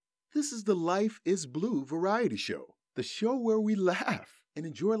This is the Life is Blue variety show, the show where we laugh and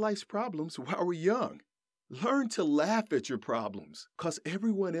enjoy life's problems while we're young. Learn to laugh at your problems, cause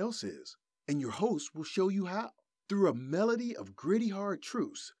everyone else is, and your host will show you how. Through a melody of gritty hard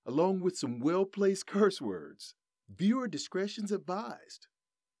truths, along with some well-placed curse words. Viewer discretion's advised.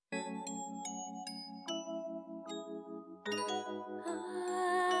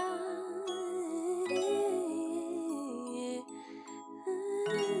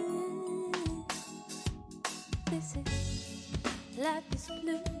 This is Life is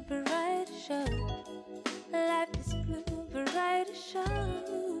Blue variety show. Life is Blue variety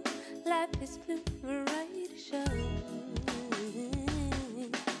show. Life is Blue variety show.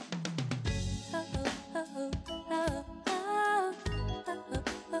 Oh, oh, oh, oh, oh, oh, oh,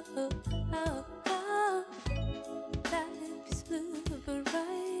 oh, oh, oh. Life is Blue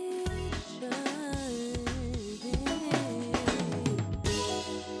variety show.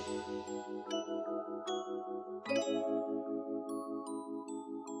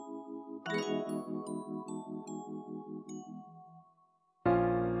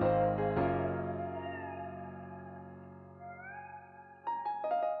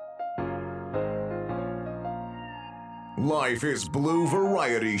 Life is Blue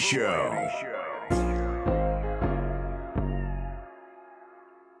variety show.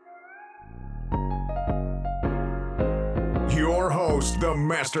 Your host, the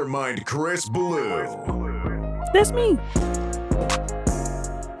mastermind Chris Blue. That's me.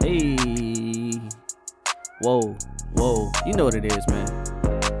 Hey. Whoa. You know what it is, man.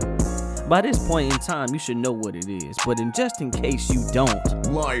 By this point in time, you should know what it is. But just in case you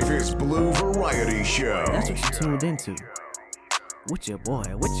don't. Life is Blue variety show. That's what you tuned into. With your boy,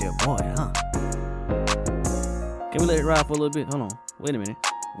 huh? Can we let it ride for a little bit? Hold on. Wait a minute.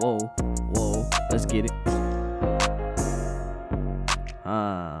 Whoa. Let's get it.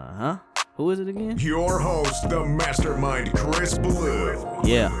 Uh-huh. Who is it again? Your host, the mastermind Chris Blue.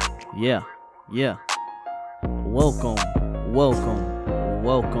 Yeah.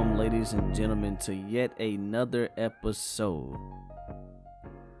 Welcome, ladies and gentlemen, to yet another episode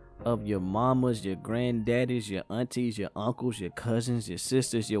of your mamas, your granddaddies, your aunties, your uncles, your cousins, your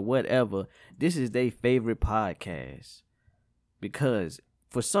sisters, your whatever. This is their favorite podcast. Because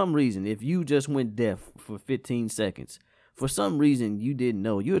for some reason, if you just went deaf for 15 seconds, for some reason you didn't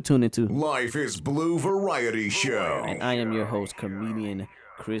know, you were tuned into Life is Blue variety show. And I am your host, comedian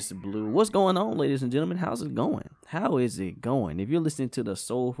Chris Blue. What's going on, ladies and gentlemen? How's it going? How is it going? If you're listening to the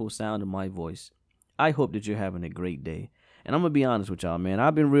soulful sound of my voice, I hope that you're having a great day. And I'm going to be honest with y'all, man.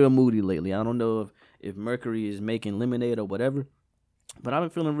 I've been real moody lately. I don't know if Mercury is making lemonade or whatever, but I've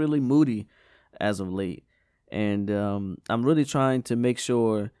been feeling really moody as of late. And I'm really trying to make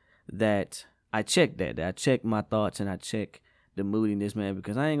sure that I check that I check my thoughts and I check the moodiness, man,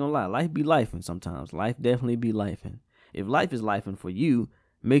 because I ain't going to lie. Life be lifing sometimes. Life definitely be lifing. If life is lifing for you,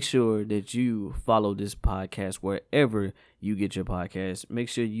 make sure that you follow this podcast wherever you get your podcast. Make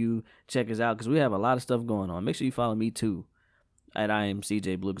sure you check us out because we have a lot of stuff going on. Make sure you follow me too at I am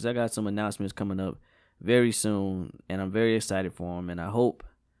CJ Blue because I got some announcements coming up very soon and I'm very excited for them. And I hope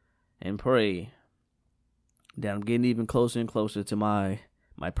and pray that I'm getting even closer and closer to my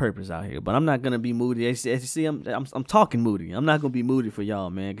purpose out here. But I'm not going to be moody. As you see, I'm talking moody. I'm not going to be moody for y'all,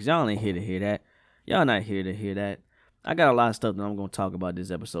 man, because y'all ain't here to hear that. Y'all not here to hear that. I got a lot of stuff that I'm going to talk about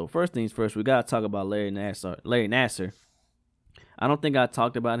this episode. First things first, we got to talk about Larry Nassar. I don't think I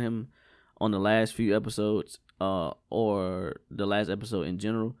talked about him on the last few episodes or the last episode in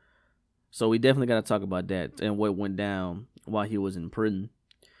general. So we definitely got to talk about that and what went down while he was in prison.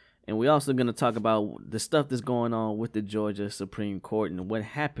 And we also going to talk about the stuff that's going on with the Georgia Supreme Court and what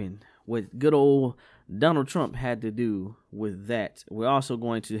happened, what good old Donald Trump had to do with that. We're also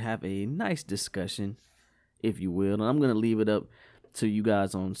going to have a nice discussion, if you will, and I'm going to leave it up to you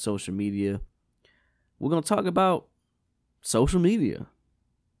guys on social media. We're going to talk about social media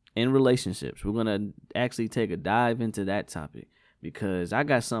and relationships. We're going to actually take a dive into that topic because I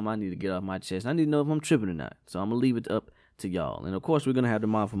got something I need to get off my chest. I need to know if I'm tripping or not. So I'm going to leave it up to y'all. And of course, we're going to have the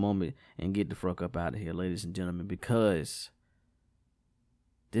mindful moment and get the fuck up out of here, ladies and gentlemen, because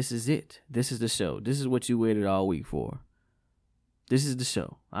this is it. This is the show. This is what you waited all week for. This is the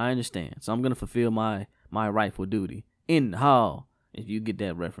show. I understand. So I'm going to fulfill my rightful duty in the hall. If you get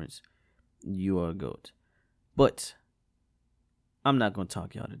that reference, you are a goat. But I'm not going to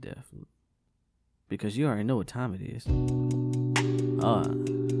talk y'all to death because you already know what time it is.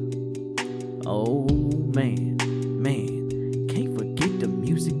 Oh, man. Can't forget the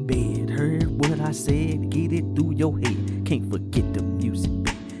music bed. Heard what I said, get it through your head. Can't forget the music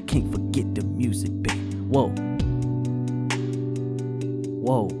bed. Can't forget the music bed. Whoa.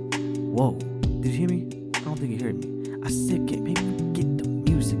 Whoa, did you hear me? I don't think you heard me. I said, can't forget the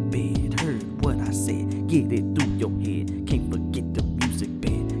music bed. Heard what I said, get it through your head. Can't forget the music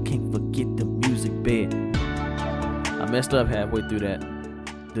bed. Can't forget the music bed. I messed up halfway through that.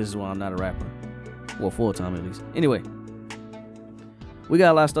 This is why I'm not a rapper. Well, full time at least. Anyway, we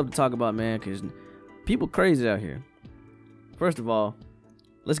got a lot of stuff to talk about, man, because people crazy out here. First of all,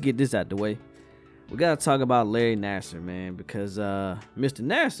 let's get this out the way. We got to talk about Larry Nassar, man, because Mr.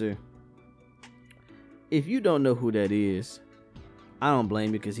 Nassar, if you don't know who that is, I don't blame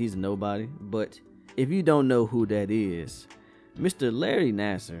you because he's a nobody. But if you don't know who that is, Mr. Larry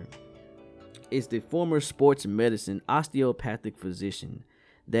Nassar is the former sports medicine osteopathic physician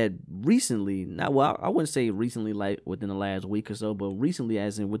that recently, I wouldn't say recently like within the last week or so, but recently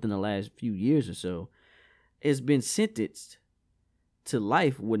as in within the last few years or so, has been sentenced to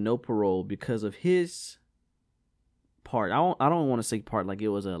life with no parole because of his part. I don't want to say part like it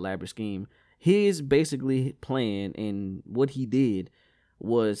was an elaborate scheme. His basically plan and what he did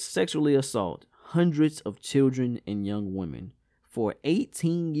was sexually assault hundreds of children and young women. For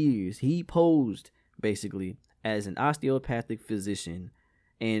 18 years, he posed basically as an osteopathic physician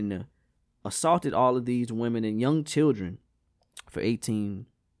and assaulted all of these women and young children for 18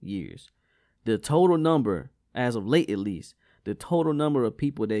 years. The total number, as of late at least, the total number of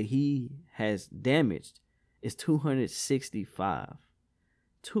people that he has damaged is 265.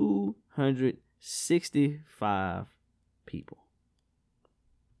 265 people.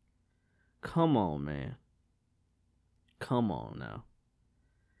 Come on, man. Come on now.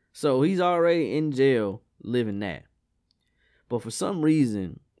 So he's already in jail living that. But for some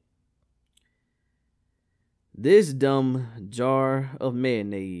reason, this dumb jar of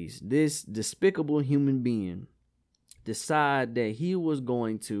mayonnaise, this despicable human being, decided that he was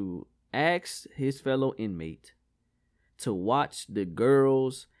going to ask his fellow inmate to watch the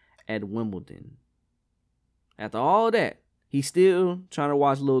girls at Wimbledon. After all that, he's still trying to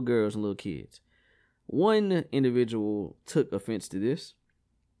watch little girls and little kids. One individual took offense to this,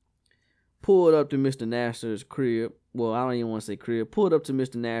 pulled up to Mr. Nassar's crib. Well, I don't even want to say crib. Pulled up to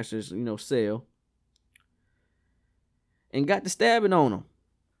Mr. Nassar's, cell. And got to stabbing on him.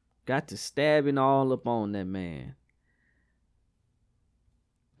 Got to stabbing all up on that man.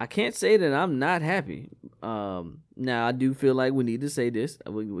 I can't say that I'm not happy. Now, I do feel like we need to say this.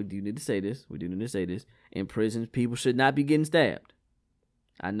 We do need to say this. We do need to say this. In prisons, people should not be getting stabbed.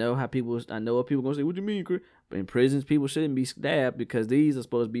 I know what people are going to say. What do you mean, Chris? But in prisons, people shouldn't be stabbed because these are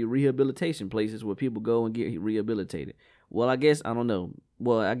supposed to be rehabilitation places where people go and get rehabilitated. Well, I guess, I don't know.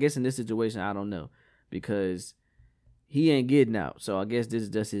 Well, I guess in this situation, I don't know. Because he ain't getting out. So I guess this is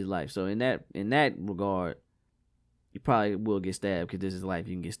just his life. So in that regard, you probably will get stabbed because this is life.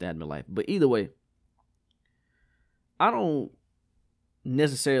 You can get stabbed in life. But either way, I don't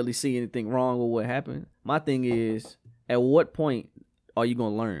necessarily see anything wrong with what happened. My thing is, at what point are you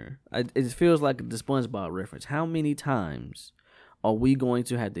going to learn? It feels like the SpongeBob reference. How many times are we going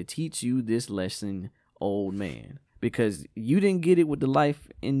to have to teach you this lesson, old man? Because you didn't get it with the life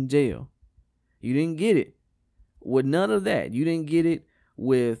in jail. You didn't get it with none of that. You didn't get it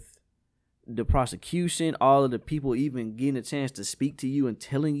with the prosecution, all of the people even getting a chance to speak to you and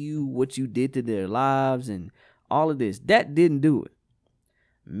telling you what you did to their lives and all of this. That didn't do it.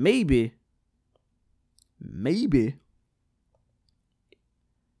 Maybe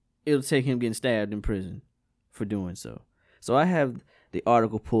it'll take him getting stabbed in prison for doing so. So I have the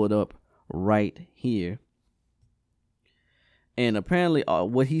article pulled up right here. And apparently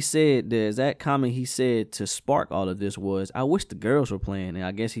what he said, the exact comment he said to spark all of this was, I wish the girls were playing. And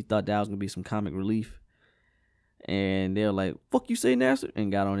I guess he thought that was going to be some comic relief. And they were like, fuck you say, Nassar?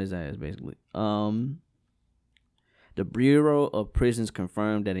 And got on his ass, basically. The Bureau of Prisons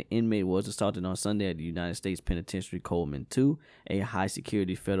confirmed that an inmate was assaulted on Sunday at the United States Penitentiary Coleman II, a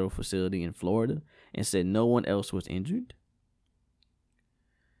high-security federal facility in Florida, and said no one else was injured.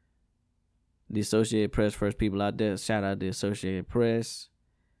 The Associated Press, first people out there, shout out the Associated Press.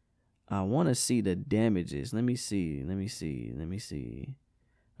 I want to see the damages. Let me see.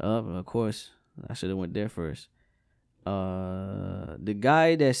 Of course, I should have went there first. The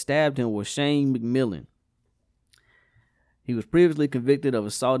guy that stabbed him was Shane McMillan. He was previously convicted of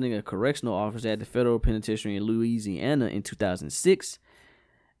assaulting a correctional officer at the federal penitentiary in Louisiana in 2006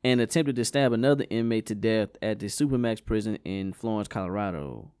 and attempted to stab another inmate to death at the Supermax prison in Florence,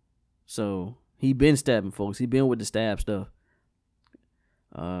 Colorado. So he been stabbing folks. He been with the stab stuff.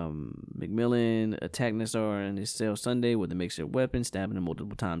 McMillan attacked Nassar in his cell Sunday with a makeshift weapon, stabbing him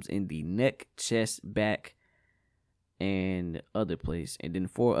multiple times in the neck, chest, back, and other place. And then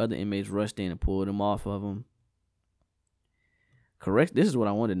 4 other inmates rushed in and pulled him off of him. This is what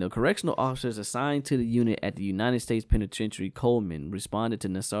I wanted to know. Correctional officers assigned to the unit at the United States Penitentiary Coleman responded to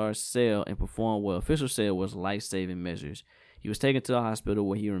Nassar's cell and performed what officials said was life-saving measures. He was taken to the hospital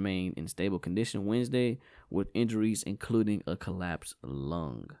where he remained in stable condition Wednesday with injuries including a collapsed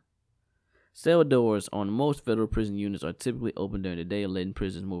lung. Cell doors on most federal prison units are typically open during the day, letting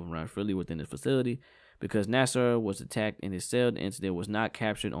prisoners move around freely within the facility. Because Nassar was attacked in his cell, the incident was not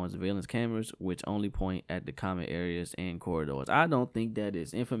captured on surveillance cameras, which only point at the common areas and corridors. I don't think that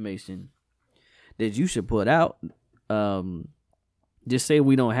is information that you should put out. Just say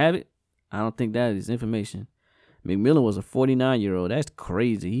we don't have it. I don't think that is information. McMillan was a 49-year-old. That's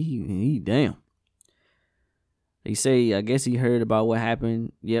crazy. He damn. He say, I guess he heard about what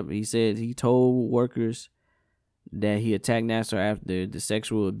happened. Yep, he said he told workers that he attacked Nassar after the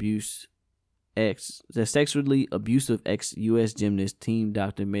sexually abusive ex-U.S. gymnast team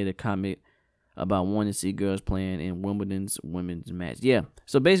doctor made a comment about wanting to see girls playing in Wimbledon's women's match. Yeah,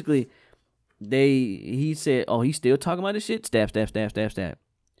 so basically, he said, oh, he's still talking about this shit? Stab.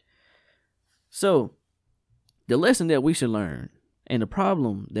 So, the lesson that we should learn, and the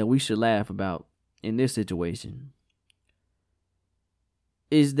problem that we should laugh about in this situation,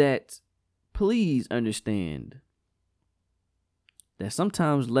 is that please understand that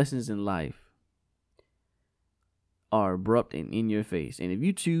sometimes lessons in life are abrupt and in your face. And if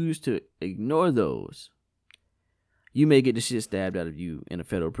you choose to ignore those, you may get the shit stabbed out of you in a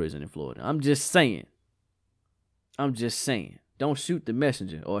federal prison in Florida. I'm just saying. Don't shoot the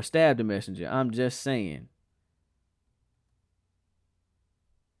messenger or stab the messenger. I'm just saying.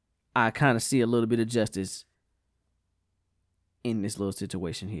 I kind of see a little bit of justice in this little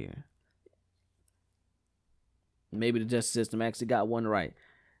situation here. Maybe the justice system actually got one right.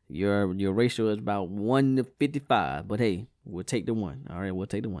 Your ratio is about 1 to 55, but hey, we'll take the 1. All right, we'll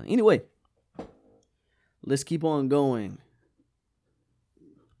take the 1. Anyway, let's keep on going.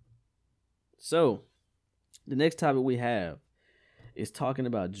 So, the next topic we have is talking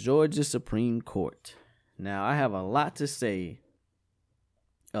about Georgia Supreme Court. Now, I have a lot to say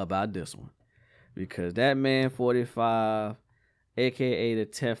about this one because that man 45, aka the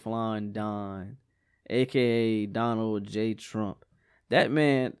Teflon Don, aka Donald J. Trump, that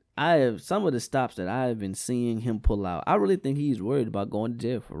man, some of the stops that I have been seeing him pull out, I really think he's worried about going to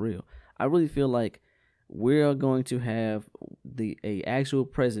jail for real. I really feel like we're going to have a actual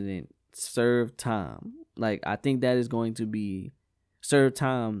president serve time. Like, I think that is going to be serve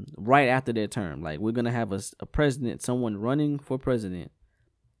time right after their term. Like, we're going to have a president, someone running for president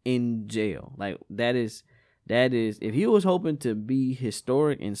in jail. Like, that is, if he was hoping to be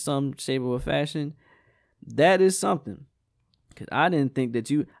historic in some shape or fashion, that is something. Because I didn't think that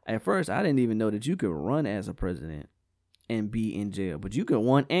at first, I didn't even know that you could run as a president and be in jail. But you can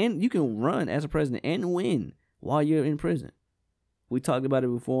run as a president and win while you're in prison. We talked about it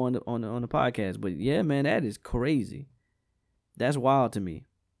before on the podcast. But yeah, man, that is crazy. That's wild to me.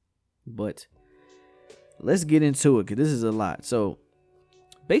 But let's get into it because this is a lot. So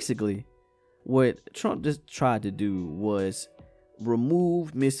basically, what Trump just tried to do was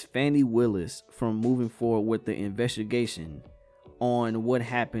remove Miss Fani Willis from moving forward with the investigation on what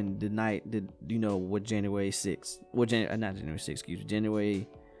happened the night that, what January 6th, January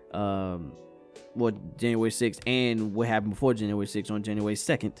 6th and what happened before January 6th on January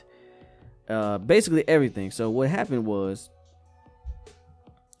 2nd. Basically everything. So what happened was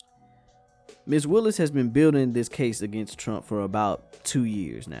Ms. Willis has been building this case against Trump for about 2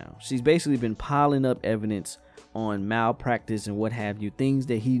 years now. She's basically been piling up evidence on malpractice and what have you, things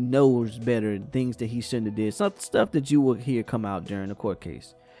that he knows better, things that he shouldn't have did, some stuff that you will hear come out during the court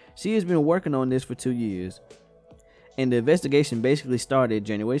case. She has been working on this for 2 years, and the investigation basically started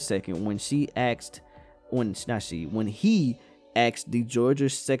January 2nd when he asked the Georgia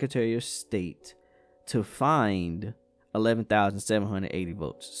Secretary of State to find 11,780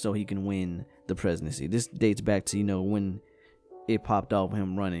 votes so he can win the presidency. This dates back to, when it popped off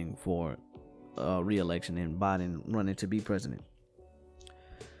him running for re-election and Biden running to be president.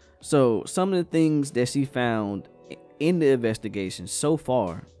 So some of the things that she found in the investigation so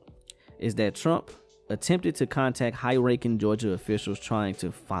far is that Trump attempted to contact high-ranking Georgia officials trying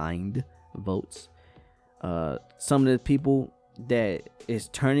to find votes. Some of the people that is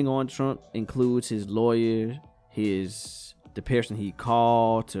turning on Trump includes his lawyer, the person he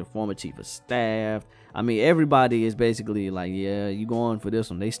called, to former chief of staff. I mean, everybody is basically like, yeah, you going for this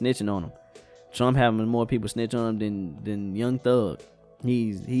one. They snitching on him. Trump having more people snitch on him than Young Thug. He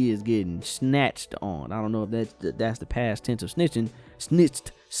is getting snatched on. I don't know if that's the past tense of snitching.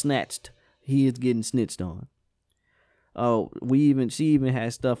 Snatched. He is getting snitched on. She even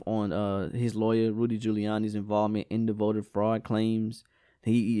had stuff on his lawyer Rudy Giuliani's involvement in the voter fraud claims.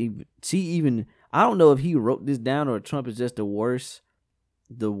 I don't know if he wrote this down or Trump is just the worst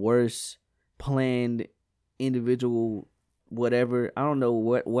planned individual, whatever. I don't know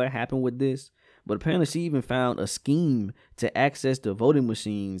what happened with this, but apparently she even found a scheme to access the voting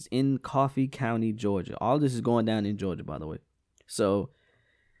machines in Coffee County, Georgia. All this is going down in Georgia, by the way. So,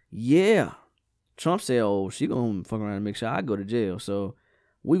 yeah, Trump said, "Oh, she gonna fuck around and make sure I go to jail." So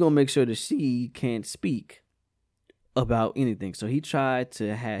we gonna make sure that she can't speak about anything. So he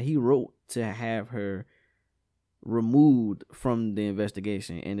wrote to have her removed from the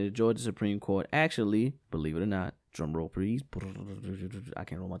investigation, and the Georgia Supreme Court actually, believe it or not, drum roll please, I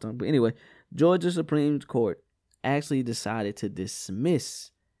can't roll my tongue, but anyway, Georgia Supreme Court actually decided to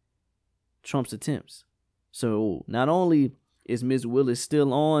dismiss Trump's attempts. So not only is Ms. Willis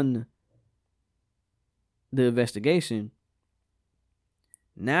still on the investigation,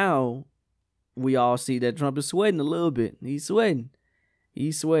 now we all see that Trump is sweating a little bit. He's sweating,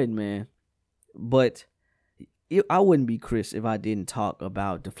 man. But I wouldn't be Chris if I didn't talk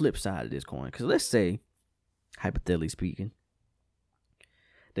about the flip side of this coin. Because let's say, hypothetically speaking,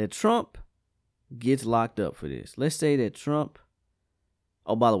 that Trump gets locked up for this. Let's say that Trump...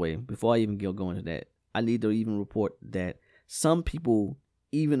 Oh, by the way, before I even go into that, I need to even report that some people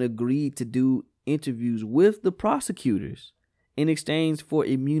even agreed to do interviews with the prosecutors in exchange for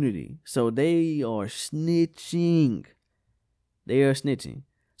immunity. So they are snitching.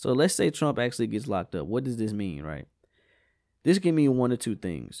 So let's say Trump actually gets locked up. What does this mean, right? This can mean one of two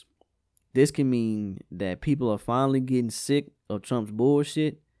things. This can mean that people are finally getting sick of Trump's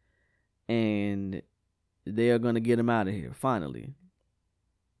bullshit and they are going to get him out of here, finally.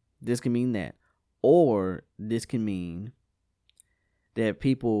 This can mean that. Or this can mean that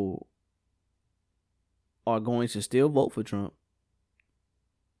people are going to still vote for Trump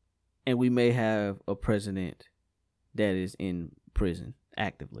and we may have a president that is in prison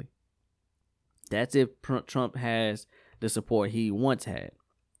actively. That's if Trump has the support he once had.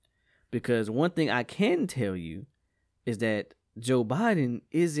 Because one thing I can tell you is that Joe Biden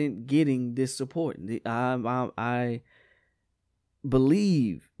isn't getting this support. I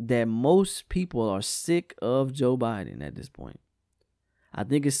believe that most people are sick of Joe Biden at this point. I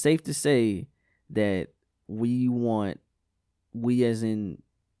think it's safe to say that we as in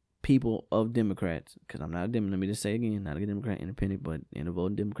people of Democrats, because I'm not a Democrat, let me just say again, not a Democrat, independent, but in a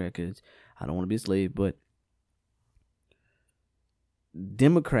voting Democrat because I don't want to be a slave, but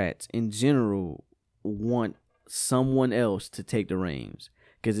Democrats in general want someone else to take the reins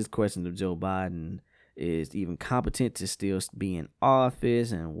because it's questions of Joe Biden is even competent to still be in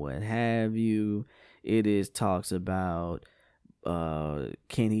office and what have you. It is talks about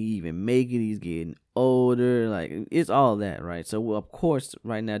can he even make it? He's getting older. Like, it's all that, right? So, of course,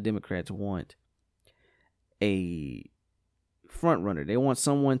 right now, Democrats want a front runner. They want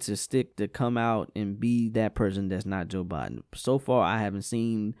someone to come out and be that person that's not Joe Biden. So far, I haven't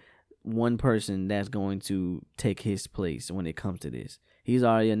seen one person that's going to take his place when it comes to this. He's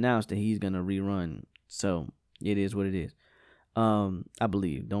already announced that he's going to rerun. So, it is what it is. I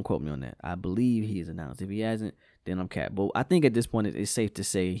believe. Don't quote me on that. I believe he has announced. If he hasn't, then I'm capped. But I think at this point, it's safe to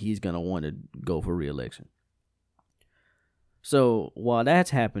say he's going to want to go for re-election. So while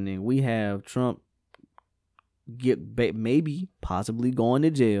that's happening, we have Trump possibly going to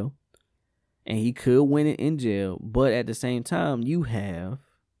jail. And he could win it in jail. But at the same time, you have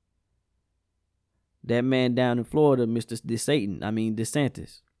that man down in Florida, Mr.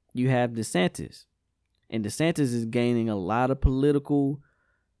 DeSantis. You have DeSantis. And DeSantis is gaining a lot of political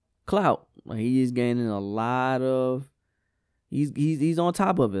clout. He is gaining a lot of. He's on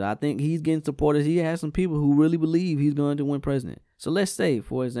top of it. I think he's getting supporters. He has some people who really believe he's going to win president. So let's say,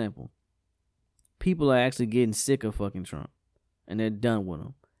 for example, people are actually getting sick of fucking Trump, and they're done with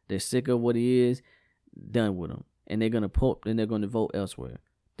him. They're sick of what he is, done with him, and they're gonna vote elsewhere.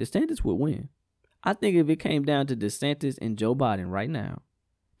 DeSantis would win. I think if it came down to DeSantis and Joe Biden right now,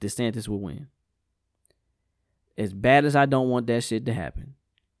 DeSantis would win. As bad as I don't want that shit to happen,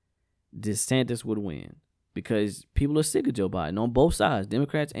 DeSantis would win because people are sick of Joe Biden on both sides.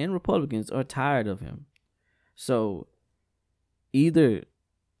 Democrats and Republicans are tired of him. So either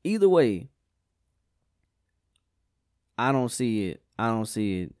way, I don't see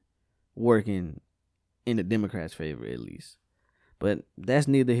it working in the Democrats' favor, at least. But that's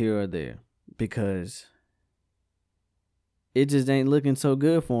neither here or there because it just ain't looking so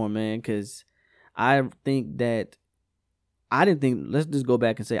good for him, man. Because let's just go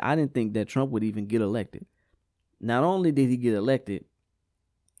back and say, I didn't think that Trump would even get elected. Not only did he get elected,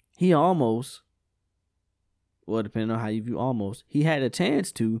 he almost well, depending on how you view almost, he had a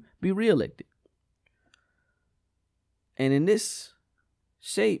chance to be reelected. And in this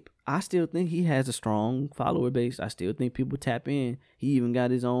shape, I still think he has a strong follower base. I still think people tap in. He even got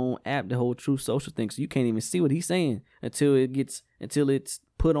his own app, the whole Truth Social thing. So you can't even see what he's saying until it's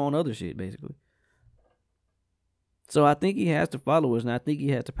put on other shit, basically. So I think he has the followers, and I think he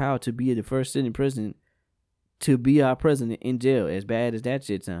has the power to be the first sitting president to be our president in jail, as bad as that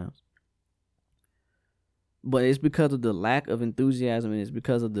shit sounds. But it's because of the lack of enthusiasm, and it's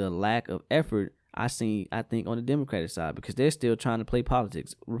because of the lack of effort I think, on the Democratic side, because they're still trying to play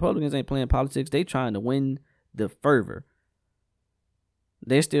politics. Republicans ain't playing politics. They trying to win the fervor.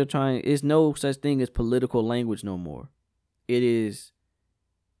 They're still trying. It's no such thing as political language no more. It is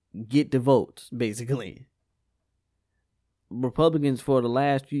get the votes, basically. Republicans for the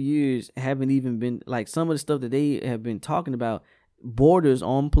last few years haven't even been, like, some of the stuff that they have been talking about borders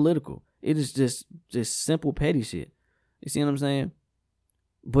on political. It is just simple petty shit. You see what I'm saying?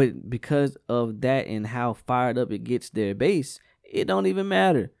 But because of that and how fired up it gets their base, it don't even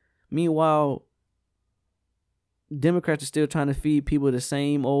matter. Meanwhile, Democrats are still trying to feed people the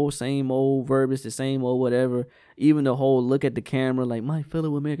same old verbiage, the same old whatever. Even the whole look at the camera like, my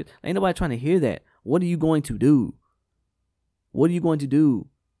fellow Americans. Ain't nobody trying to hear that. What are you going to do? What are you going to do?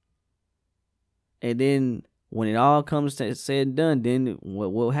 And then when it all comes to said and done, then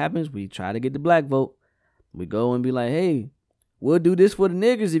what happens? We try to get the black vote. We go and be like, hey, we'll do this for the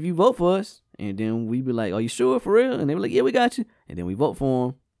niggas if you vote for us. And then we be like, are you sure, for real? And they be like, yeah, we got you. And then we vote for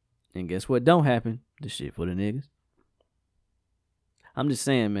them. And guess what don't happen? The shit for the niggas. I'm just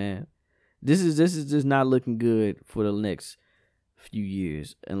saying, man. This is just not looking good for the next few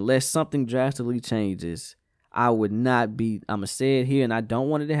years. Unless something drastically changes, I would not be, I'm going to say it here, and I don't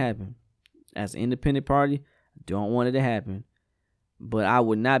want it to happen. As an independent party, I don't want it to happen. But I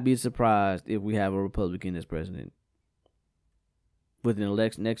would not be surprised if we have a Republican as president. Within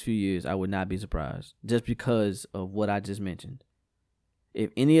the next few years, I would not be surprised. Just because of what I just mentioned.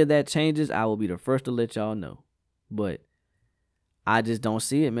 If any of that changes, I will be the first to let y'all know. But I just don't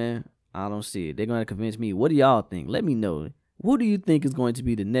see it, man. I don't see it. They're going to convince me. What do y'all think? Let me know. Who do you think is going to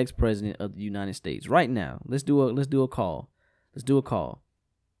be the next president of the United States right now? Let's do a call. Let's do a call.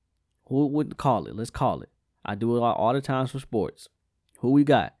 Who would call it? Let's call it. I do it all the times for sports. Who we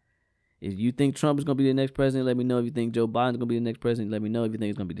got? If you think Trump is going to be the next president, let me know. If you think Joe Biden is going to be the next president, let me know. If you think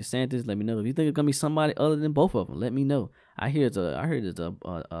it's going to be DeSantis, let me know. If you think it's going to be somebody other than both of them, let me know. I heard it's a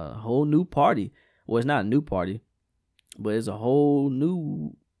whole new party. Well, it's not a new party, but it's a whole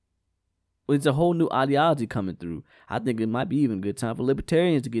new ideology coming through. I think it might be even a good time for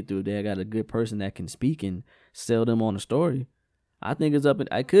libertarians to get through. They got a good person that can speak and sell them on a story. I think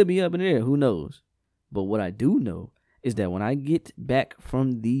I could be up in the air. Who knows? But what I do know is that when I get back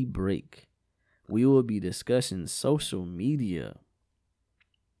from the break, we will be discussing social media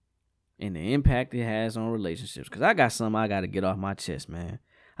and the impact it has on relationships. Because I got something I got to get off my chest, man.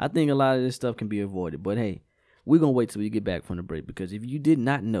 I think a lot of this stuff can be avoided. But hey, we're going to wait till we get back from the break. Because if you did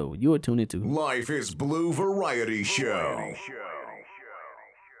not know, you are tuned into Life is Blue Variety Show.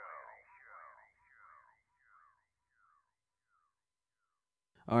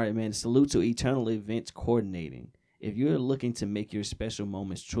 All right, man. Salute to Eternal Events Coordinating. If you're looking to make your special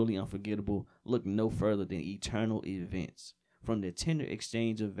moments truly unforgettable, look no further than Eternal Events. From the tender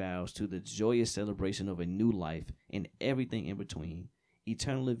exchange of vows to the joyous celebration of a new life and everything in between,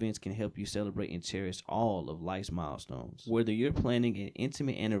 Eternal Events can help you celebrate and cherish all of life's milestones. Whether you're planning an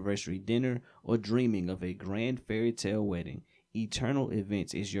intimate anniversary dinner or dreaming of a grand fairy tale wedding, Eternal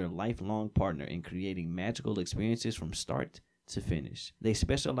Events is your lifelong partner in creating magical experiences from start to finish. They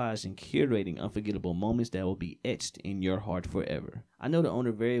specialize in curating unforgettable moments that will be etched in your heart forever. I know the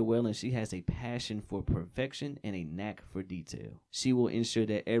owner very well, and she has a passion for perfection and a knack for detail. She will ensure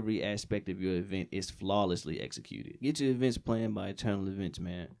that every aspect of your event is flawlessly executed. Get your events planned by Eternal Events,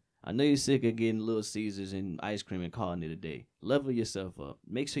 man. I know you're sick of getting Little Caesars and ice cream and calling it a day. Level yourself up.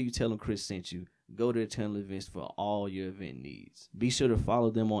 Make sure you tell them Chris sent you. Go to Eternal Events for all your event needs. Be sure to follow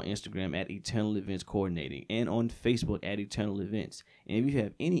them on Instagram at Eternal Events Coordinating and on Facebook at Eternal Events. And if you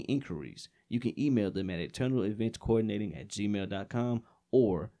have any inquiries, you can email them at eternaleventcoordinating@gmail.com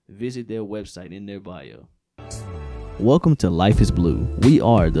or visit their website in their bio. Welcome to Life is Blue. We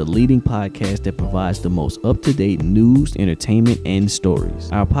are the leading podcast that provides the most up-to-date news, entertainment, and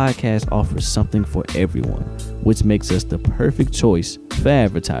stories. Our podcast offers something for everyone, which makes us the perfect choice for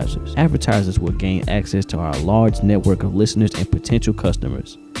advertisers. Advertisers will gain access to our large network of listeners and potential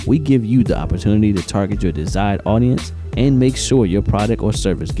customers. We give you the opportunity to target your desired audience and make sure your product or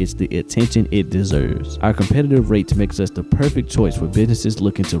service gets the attention it deserves. Our competitive rates makes us the perfect choice for businesses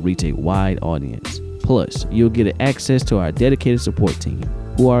looking to reach a wide audience. Plus, you'll get access to our dedicated support team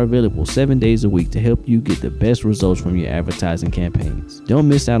who are available 7 days a week to help you get the best results from your advertising campaigns. Don't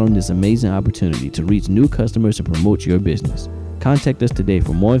miss out on this amazing opportunity to reach new customers and promote your business. Contact us today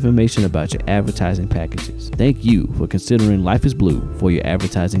for more information about your advertising packages. Thank you for considering Life is Blue for your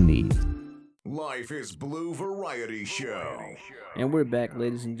advertising needs. Life is Blue Variety Show. And we're back,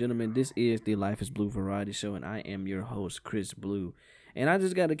 ladies and gentlemen. This is the Life is Blue Variety Show, and I am your host, Chris Blue. And I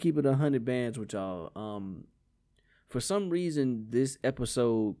just got to keep it 100 bands with y'all. For some reason, this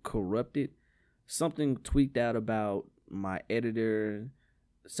episode corrupted. Something tweaked out about my editor.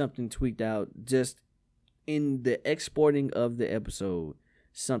 Something tweaked out just in the exporting of the episode.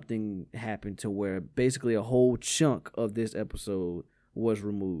 Something happened to where basically a whole chunk of this episode was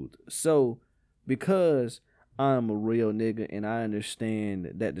removed. So, because I'm a real nigga and I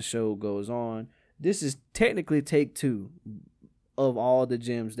understand that the show goes on, this is technically take 2 of all the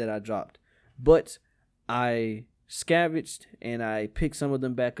gems that I dropped. But I scavenged and I picked some of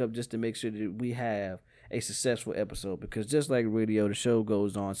them back up just to make sure that we have a successful episode, because just like radio, the show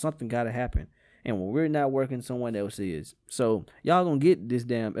goes on. Something gotta happen, and when we're not working, someone else is. So y'all gonna get this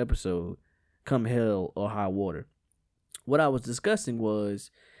damn episode come hell or high water. What I was discussing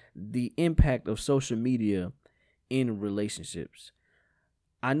was the impact of social media in relationships.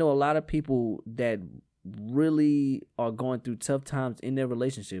 I know a lot of people that really are going through tough times in their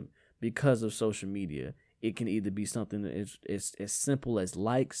relationship because of social media. It can either be something that is as simple as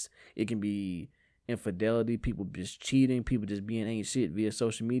likes. It can be infidelity, people just cheating, people just being ain't shit via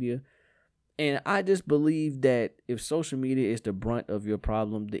social media. And I just believe that if social media is the brunt of your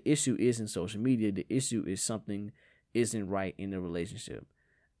problem, the issue isn't social media. The issue is something isn't right in the relationship.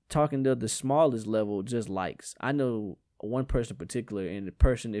 Talking to the smallest level, just likes. I know one person in particular, and the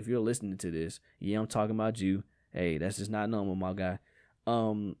person, if you're listening to this, yeah, I'm talking about you. Hey, that's just not normal, my guy.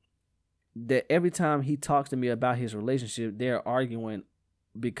 That every time he talks to me about his relationship, they're arguing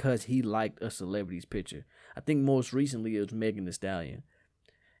because he liked a celebrity's picture. I think most recently it was Megan Thee Stallion.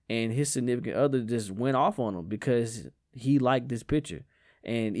 And his significant other just went off on him because he liked this picture.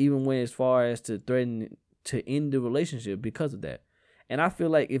 And even went as far as to threaten to end the relationship because of that. And I feel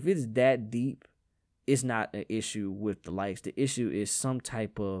like if it's that deep, it's not an issue with the likes. The issue is some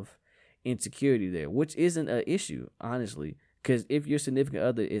type of insecurity there, which isn't an issue, honestly. Because if your significant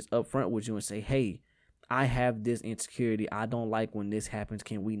other is upfront with you and say, hey, I have this insecurity. I don't like when this happens.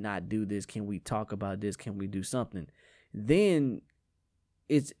 Can we not do this? Can we talk about this? Can we do something? Then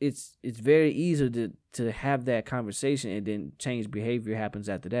it's very easy to have that conversation, and then change behavior happens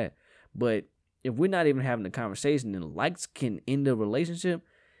after that. But if we're not even having the conversation, then likes can end the relationship.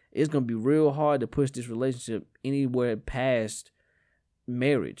 It's going to be real hard to push this relationship anywhere past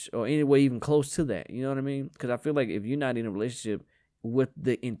marriage or anywhere even close to that. You know what I mean? Because I feel like if you're not in a relationship with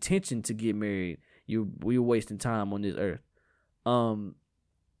the intention to get married, we're wasting time on this earth.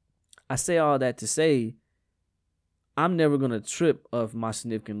 I say all that to say, I'm never going to trip if my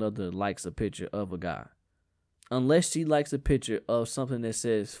significant other likes a picture of a guy. Unless she likes a picture of something that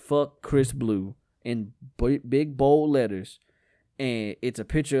says, fuck Chris Blue in big bold letters, and it's a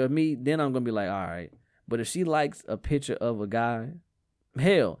picture of me, then I'm going to be like, all right. But if she likes a picture of a guy,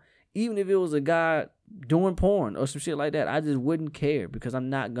 hell, even if it was a guy doing porn or some shit like that, I just wouldn't care, because I'm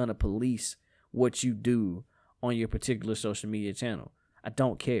not going to police what you do on your particular social media channel. I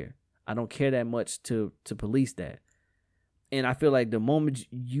don't care. I don't care that much to police that. And I feel like the moment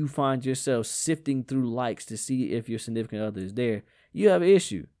you find yourself sifting through likes to see if your significant other is there, you have an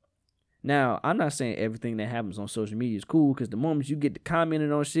issue. Now, I'm not saying everything that happens on social media is cool, because the moment you get to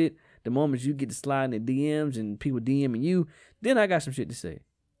commenting on shit, the moment you get to slide in the DMs and people DMing you, then I got some shit to say.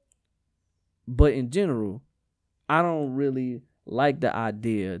 But in general, I don't really like the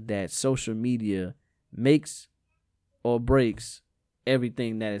idea that social media makes or breaks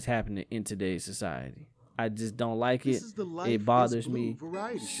everything that is happening in today's society. I just don't like it. It bothers me.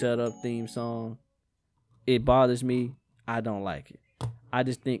 Shut up theme song. It bothers me. I don't like it. I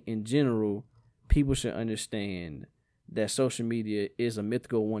just think in general, people should understand that social media is a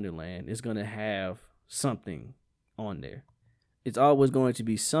mythical wonderland. It's going to have something on there. It's always going to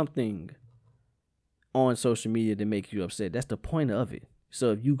be something on social media to make you upset. That's the point of it.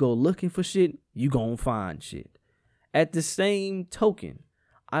 So if you go looking for shit, you going to find shit. At the same token,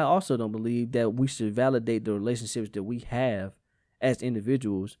 I also don't believe that we should validate the relationships that we have as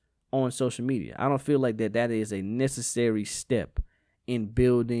individuals on social media. I don't feel like that is a necessary step in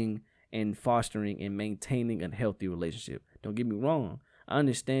building and fostering and maintaining a healthy relationship. Don't get me wrong. I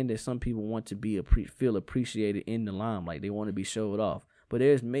understand that some people want to feel appreciated in the limelight. They want to be showed off. But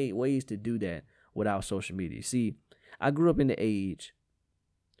there's ways to do that without social media. See, I grew up in the age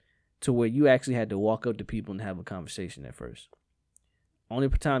to where you actually had to walk up to people and have a conversation at first. Only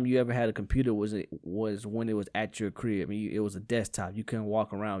time you ever had a computer was when it was at your crib. I mean, it was a desktop. You couldn't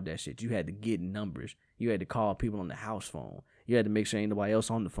walk around with that shit. You had to get numbers. You had to call people on the house phone. You had to make sure ain't nobody else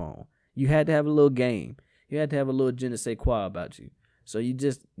on the phone. You had to have a little game. You had to have a little je ne sais quoi about you. So you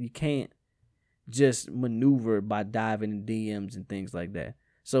can't just maneuver by diving in DMs and things like that.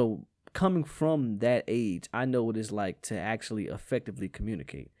 So coming from that age, I know what it's like to actually effectively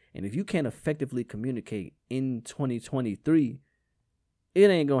communicate. And if you can't effectively communicate in 2023, it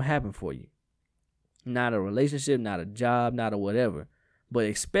ain't going to happen for you. Not a relationship, not a job, not a whatever, but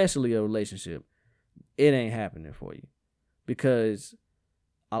especially a relationship, it ain't happening for you. Because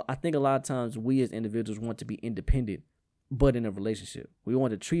I think a lot of times we as individuals want to be independent, but in a relationship. We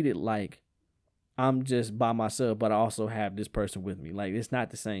want to treat it like I'm just by myself, but I also have this person with me. Like, it's not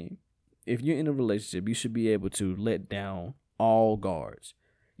the same. If you're in a relationship, you should be able to let down all guards.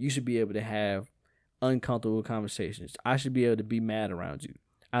 You should be able to have uncomfortable conversations. I should be able to be mad around you.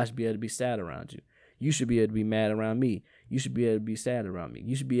 I should be able to be sad around you. You should be able to be mad around me. You should be able to be sad around me.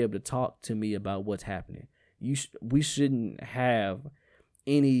 You should be able to talk to me about what's happening. We shouldn't have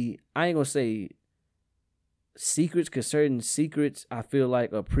any, I ain't gonna say secrets, because certain secrets I feel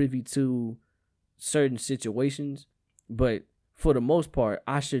like are privy to certain situations, but for the most part,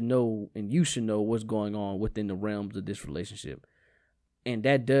 I should know and you should know what's going on within the realms of this relationship. And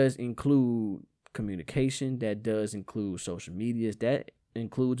that does include communication, that does include social medias, that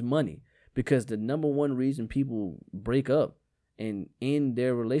includes money. Because the number one reason people break up and end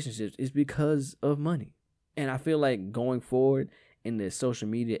their relationships is because of money. And I feel like going forward in the social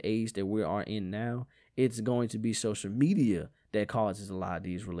media age that we are in now, it's going to be social media that causes a lot of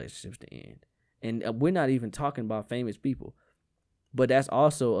these relationships to end. And we're not even talking about famous people. But that's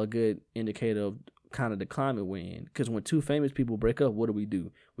also a good indicator of kind of the climate we're in. Because when two famous people break up, what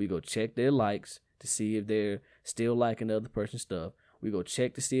do? We go check their likes to see if they're still liking the other person's stuff. We go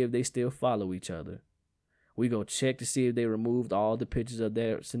check to see if they still follow each other. We go check to see if they removed all the pictures of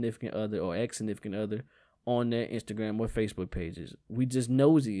their significant other or ex-significant other on their Instagram or Facebook pages. We just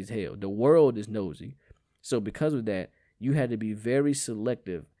nosy as hell. The world is nosy. So because of that, you had to be very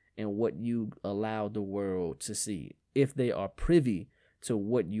selective in what you allow the world to see, if they are privy to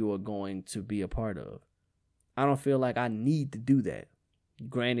what you are going to be a part of. I don't feel like I need to do that.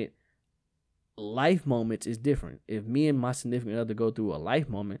 Granted, life moments is different. If me and my significant other go through a life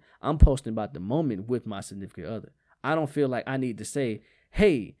moment, I'm posting about the moment with my significant other. I don't feel like I need to say,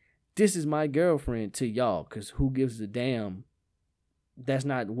 hey, this is my girlfriend to y'all, because who gives a damn? That's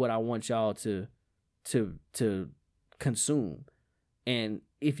not what I want y'all to consume. And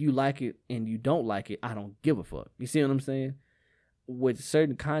if you like it and you don't like it, I don't give a fuck. You see what I'm saying? With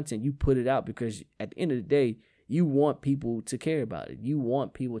certain content, you put it out because at the end of the day, you want people to care about it. You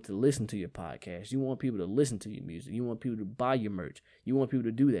want people to listen to your podcast. You want people to listen to your music. You want people to buy your merch. You want people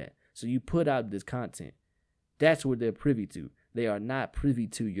to do that. So you put out this content. That's what they're privy to. They are not privy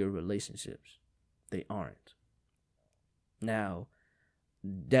to your relationships. They aren't. Now,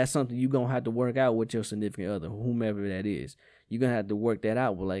 that's something you're going to have to work out with your significant other, whomever that is. You're going to have to work that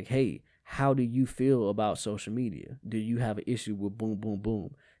out with, like, hey, how do you feel about social media? Do you have an issue with boom, boom,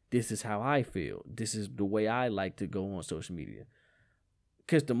 boom? This is how I feel. This is the way I like to go on social media.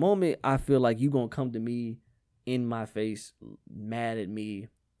 Because the moment I feel like you're going to come to me in my face, mad at me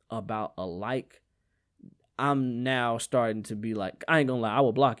about a like, I'm now starting to be like, I ain't going to lie, I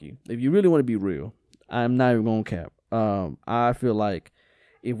will block you. If you really want to be real, I'm not even going to cap. I feel like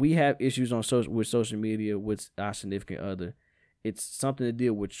if we have issues on with social media with our significant other, it's something to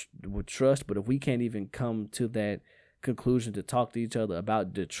deal with trust. But if we can't even come to that conclusion to talk to each other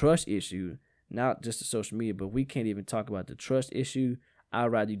about the trust issue, not just the social media, but we can't even talk about the trust issue, I'd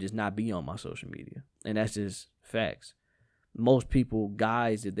rather you just not be on my social media. And that's just facts. Most people,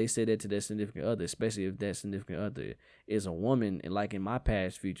 guys, if they say that to their significant other, especially if that significant other is a woman, and like in my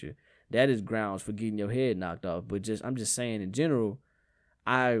past future, that is grounds for getting your head knocked off. But I'm just saying in general,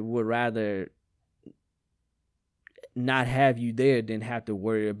 I would rather not have you there than have to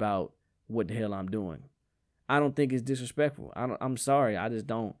worry about what the hell I'm doing. I don't think it's disrespectful. I'm sorry. I just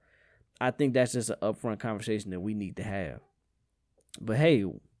don't. I think that's just an upfront conversation that we need to have. But hey,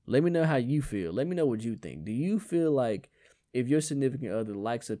 let me know how you feel. Let me know what you think. Do you feel like if your significant other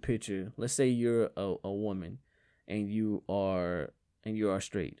likes a picture, let's say you're a woman and you are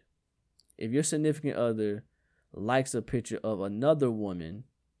straight. If your significant other likes a picture of another woman,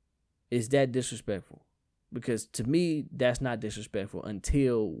 is that disrespectful? Because to me, that's not disrespectful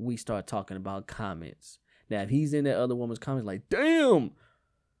until we start talking about comments. Now, if he's in that other woman's comments like, damn,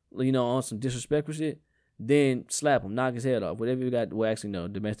 on some disrespectful shit, then slap him, knock his head off, whatever you got. Well, actually, no,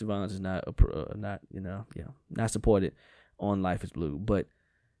 domestic violence is not not supported on Life is Blue. But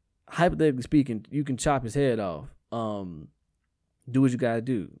hypothetically speaking, you can chop his head off. Do what you gotta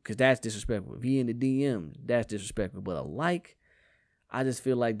do, because that's disrespectful. If he in the DM, that's disrespectful. But a like, I just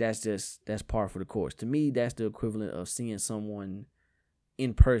feel like that's par for the course. To me, that's the equivalent of seeing someone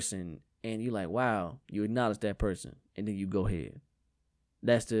in person and you're like, wow, you acknowledge that person, and then you go ahead.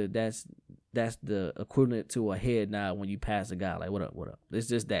 That's the equivalent to a head nod when you pass a guy, like, what up, what up. It's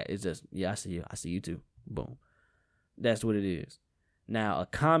just that. It's just, yeah, I see you too. Boom. That's what it is. Now, a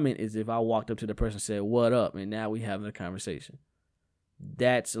comment is if I walked up to the person and said, what up, and now we having a conversation.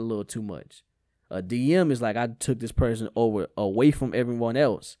 That's a little too much. A DM is like I took this person away from everyone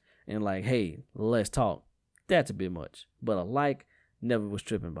else and like, hey, let's talk. That's a bit much. But a like, never was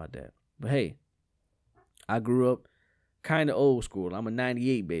tripping about that. But hey, I grew up kind of old school. I'm a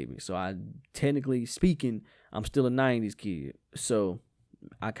 98 baby. So I, technically speaking, I'm still a 90s kid. So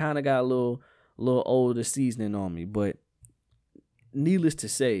I kind of got a little older seasoning on me. But needless to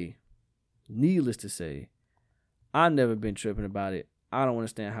say, I've never been tripping about it. I don't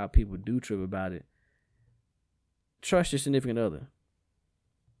understand how people do trip about it. Trust your significant other.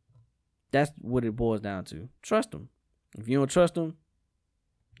 That's what it boils down to. Trust them. If you don't trust them,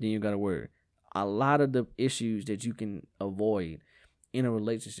 then you got to worry. A lot of the issues that you can avoid in a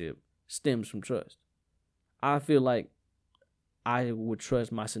relationship stems from trust. I feel like I would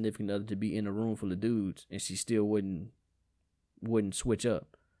trust my significant other to be in a room full of dudes and she still wouldn't switch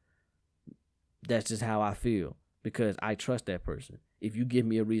up. That's just how I feel because I trust that person. If you give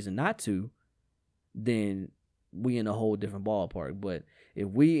me a reason not to, then we in a whole different ballpark. But if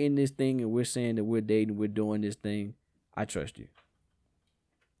we in this thing and we're saying that we're dating, we're doing this thing, I trust you.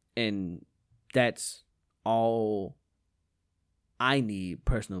 And that's all I need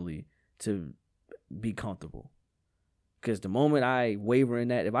personally to be comfortable. Because the moment I waver in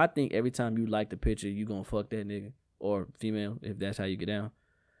that, if I think every time you like the picture, you gonna fuck that nigga or female, if that's how you get down.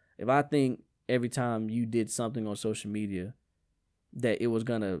 If I think every time you did something on social media that it was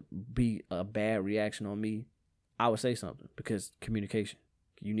gonna be a bad reaction on me, I would say something because communication.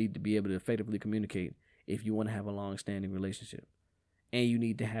 You need to be able to effectively communicate if you want to have a long-standing relationship. And you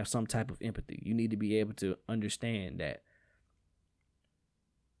need to have some type of empathy. You need to be able to understand that.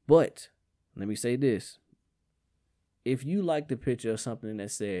 But let me say this. If you like the picture of something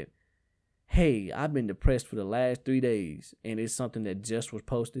that said, hey, I've been depressed for the last 3 days, and it's something that just was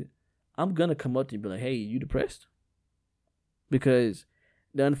posted, I'm going to come up to you and be like, hey, you depressed? Because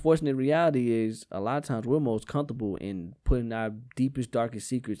the unfortunate reality is a lot of times we're most comfortable in putting our deepest, darkest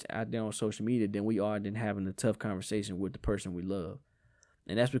secrets out there on social media than we are than having a tough conversation with the person we love.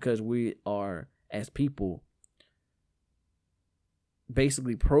 And that's because we are, as people,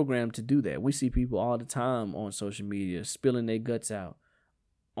 basically programmed to do that. We see people all the time on social media spilling their guts out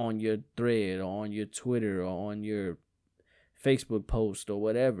on your thread or on your Twitter or on your Facebook post or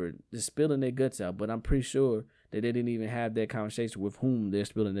whatever, just spilling their guts out. But I'm pretty sure that they didn't even have that conversation with whom they're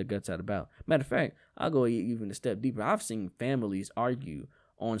spilling their guts out about. Matter of fact, I'll go even a step deeper. I've seen families argue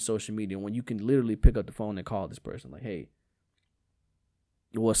on social media when you can literally pick up the phone and call this person like, hey,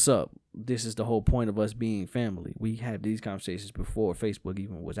 what's up? This is the whole point of us being family. We had these conversations before Facebook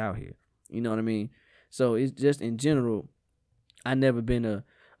even was out here. You know what I mean? So it's just in general, I've never been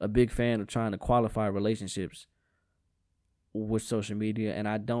a big fan of trying to qualify relationships with social media. And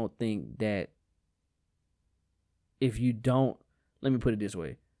I don't think that if you don't, let me put it this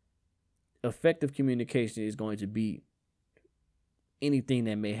way, effective communication is going to beat anything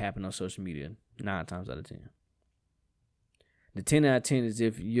that may happen on social media 9 times out of 10. The 10 out of 10 is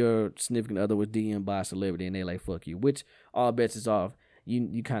if your significant other was DM'd by a celebrity and they like, fuck you, which all bets is off.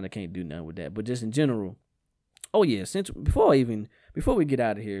 You kind of can't do nothing with that. But just in general, oh yeah, before we get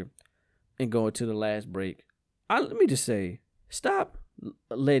out of here and go into the last break, let me just say, stop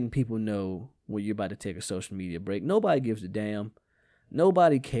letting people know when you're about to take a social media break. Nobody gives a damn.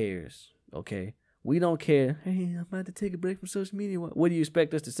 Nobody cares, okay? We don't care. Hey, I'm about to take a break from social media. What do you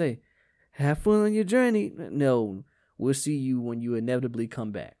expect us to say? Have fun on your journey. No. We'll see you when you inevitably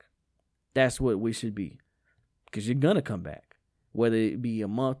come back. That's what we should be. Because you're going to come back. Whether it be a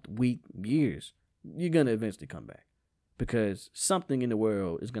month, week, years, you're going to eventually come back. Because something in the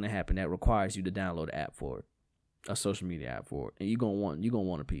world is going to happen that requires you to download an app for it. A social media app for it. And you're going to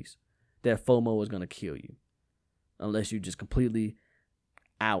want a piece. That FOMO is going to kill you. Unless you're just completely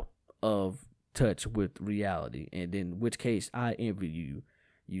out of touch with reality. And in which case, I envy you,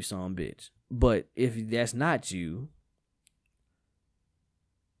 you son bitch. But if that's not you,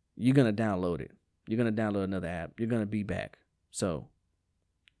 you're going to download it. You're going to download another app. You're going to be back. So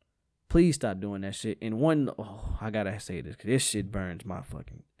Please stop doing that shit. And I gotta say this, because this shit burns my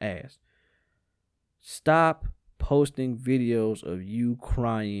fucking ass. Stop posting videos of you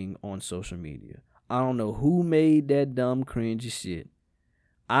crying on social media. I don't know who made that dumb, cringy shit.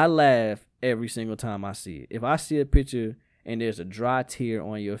 I laugh every single time I see it. If I see a picture and there's a dry tear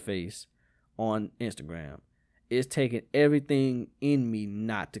on your face on Instagram, it's taking everything in me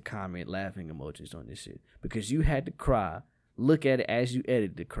not to comment laughing emojis on this shit. Because you had to cry. Look at it as you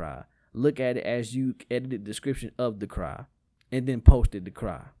edited the cry. Look at it as you edited the description of the cry. And then posted the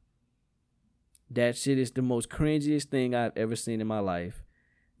cry. That shit is the most cringiest thing I've ever seen in my life.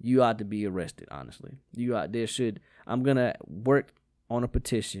 You ought to be arrested, honestly. I'm going to work on a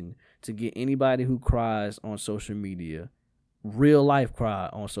petition to get anybody who cries on social media, real life cry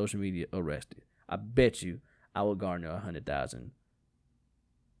on social media, arrested. I bet you I will garner 100,000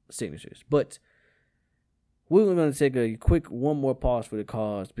 signatures. But we're going to take a quick one more pause for the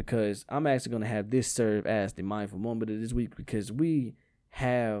cause, because I'm actually going to have this serve as the mindful moment of this week, because we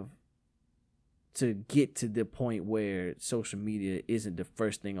have to get to the point where social media isn't the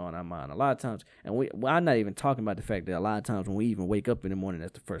first thing on our mind. A lot of times, and I'm not even talking about the fact that a lot of times when we even wake up in the morning,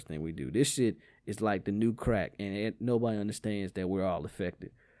 that's the first thing we do. This shit is like the new crack, and nobody understands that we're all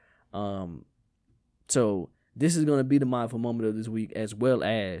affected. So this is going to be the mindful moment of this week, as well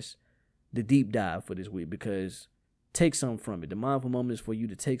as the deep dive for this week, because take something from it. The mindful moment is for you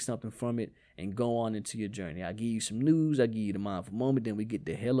to take something from it and go on into your journey. I give you some news, I give you the mindful moment, then we get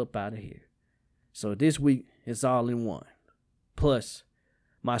the hell up out of here. So this week, it's all in one. Plus,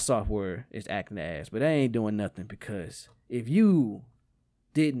 my software is acting the ass. But I ain't doing nothing, because if you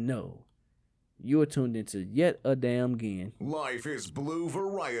didn't know, you're tuned into yet a damn again. Life is Blue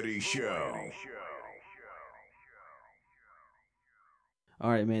Variety Show. All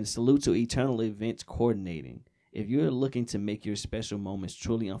right, man. Salute to Eternal Events Coordinating. If you're looking to make your special moments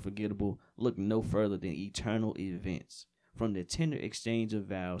truly unforgettable, look no further than Eternal Events. From the tender exchange of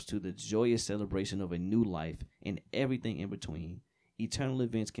vows to the joyous celebration of a new life and everything in between, Eternal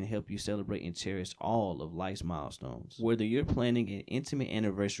Events can help you celebrate and cherish all of life's milestones. Whether you're planning an intimate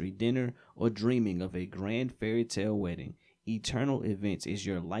anniversary dinner or dreaming of a grand fairy tale wedding, Eternal Events is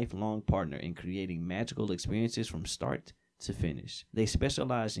your lifelong partner in creating magical experiences from start to finish. They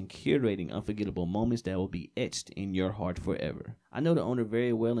specialize in curating unforgettable moments that will be etched in your heart forever. I know the owner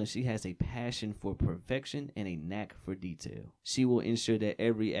very well, and she has a passion for perfection and a knack for detail. She will ensure that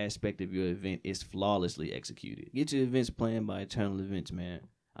every aspect of your event is flawlessly executed. Get your events planned by Eternal Events, man.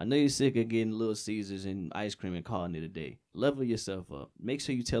 I know you're sick of getting Little Caesars and ice cream and calling it a day. Level yourself up. Make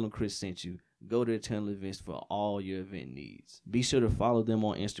sure you tell them Chris sent you. Go to Eternal Events for all your event needs. Be sure to follow them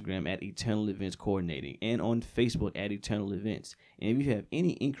on Instagram at Eternal Events Coordinating and on Facebook at Eternal Events. And if you have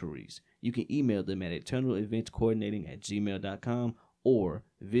any inquiries, you can email them at eternaleventscoordinating@gmail.com or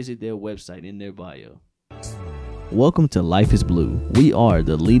visit their website in their bio. Welcome to Life is Blue. We are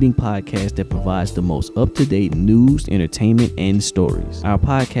the leading podcast that provides the most up-to-date news, entertainment, and stories. Our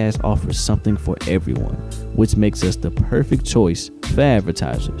podcast offers something for everyone, which makes us the perfect choice for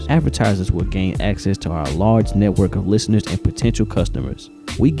advertisers. Advertisers will gain access to our large network of listeners and potential customers.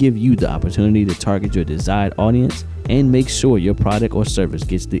 We give you the opportunity to target your desired audience and make sure your product or service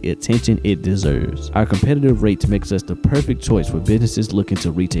gets the attention it deserves. Our competitive rates makes us the perfect choice for businesses looking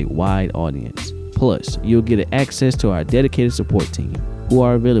to reach a wide audience. Plus, you'll get access to our dedicated support team, who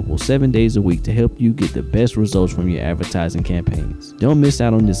are available 7 days a week to help you get the best results from your advertising campaigns. Don't miss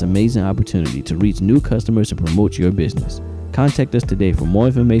out on this amazing opportunity to reach new customers and promote your business. Contact us today for more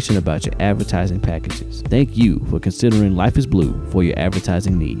information about your advertising packages. Thank you for considering Life is Blue for your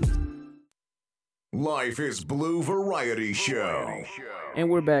advertising needs. Life is Blue Variety Show. And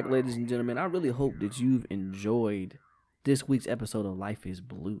we're back, ladies and gentlemen. I really hope that you've enjoyed this week's episode of Life is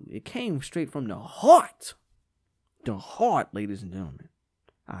Blue. It came straight from the heart. The heart, ladies and gentlemen.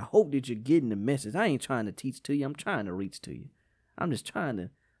 I hope that you're getting the message. I ain't trying to teach to you. I'm trying to reach to you. I'm just trying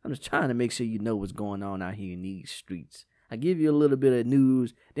to make sure you know what's going on out here in these streets. I give you a little bit of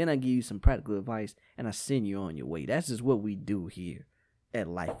news, then I give you some practical advice, and I send you on your way. That's just what we do here at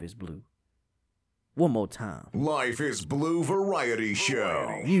Life is Blue. One more time. Life is Blue Variety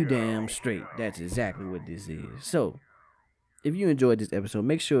Show. You damn straight. That's exactly what this is. So, if you enjoyed this episode,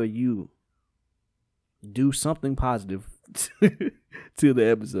 make sure you do something positive to the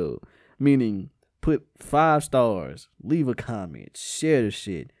episode. Meaning, put 5 stars, leave a comment, share the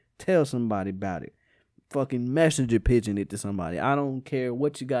shit, tell somebody about it. Fucking messenger pigeon it to somebody. I don't care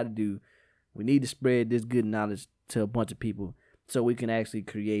what you got to do. We need to spread this good knowledge to a bunch of people so we can actually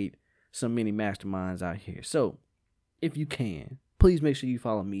create so many masterminds out here. So, if you can, please make sure you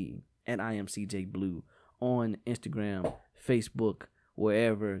follow me at IamCJ Blue on Instagram, Facebook,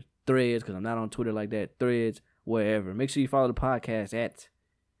 wherever Threads, because I'm not on Twitter like that. Threads, wherever. Make sure you follow the podcast at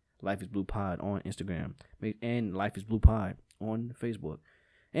Life is Blue Pod on Instagram and Life is Blue Pod on Facebook.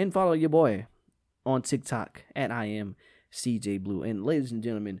 And follow your boy on TikTok at I am CJ Blue. And ladies and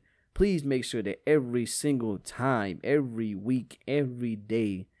gentlemen, please make sure that every single time, every week, every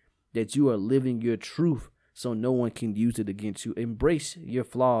day that you are living your truth so no one can use it against you. Embrace your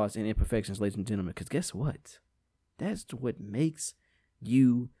flaws and imperfections, ladies and gentlemen, because guess what? That's what makes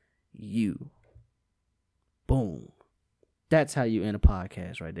you you. Boom. That's how you end a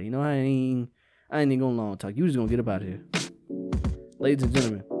podcast right there. You know, I ain't even gonna long talk. You just gonna get up out of here. Ladies and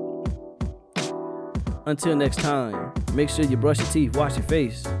gentlemen, until next time, make sure you brush your teeth, wash your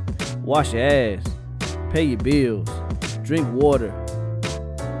face, wash your ass, pay your bills, drink water.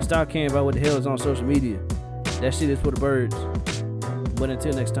 Stop caring about what the hell is on social media. That shit is for the birds. But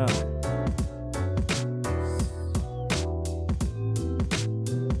until next time.